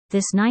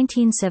This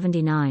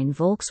 1979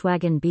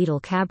 Volkswagen Beetle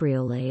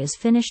Cabriolet is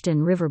finished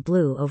in river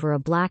blue over a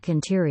black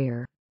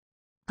interior.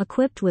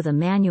 Equipped with a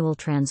manual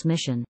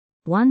transmission,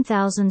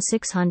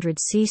 1600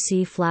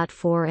 cc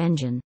flat-4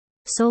 engine,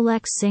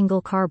 Solex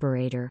single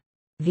carburetor,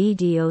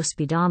 VDO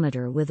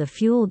speedometer with a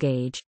fuel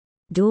gauge,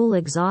 dual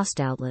exhaust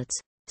outlets,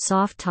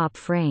 soft top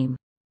frame,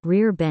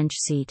 rear bench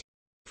seat,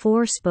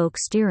 4-spoke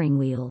steering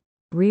wheel,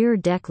 rear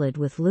decklid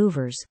with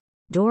louvers,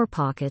 door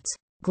pockets,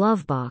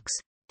 glove box,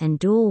 and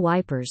dual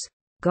wipers,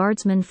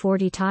 Guardsman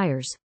 40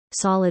 tires,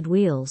 solid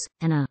wheels,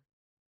 and a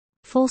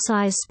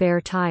full-size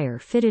spare tire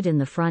fitted in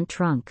the front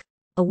trunk.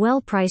 A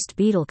well-priced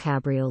Beetle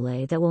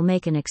Cabriolet that will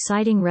make an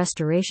exciting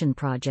restoration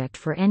project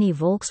for any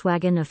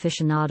Volkswagen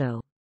aficionado.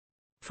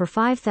 For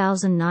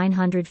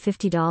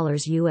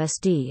 $5,950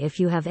 USD. If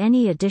you have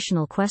any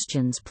additional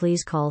questions,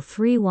 please call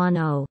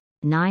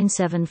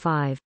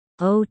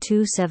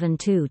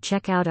 310-975-0272.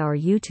 Check out our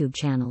YouTube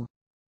channel.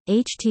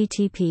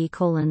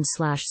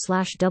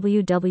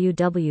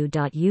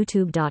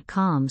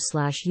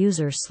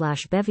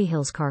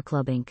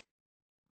 http://www.youtube.com/user/BeverlyHillsCarClub Inc.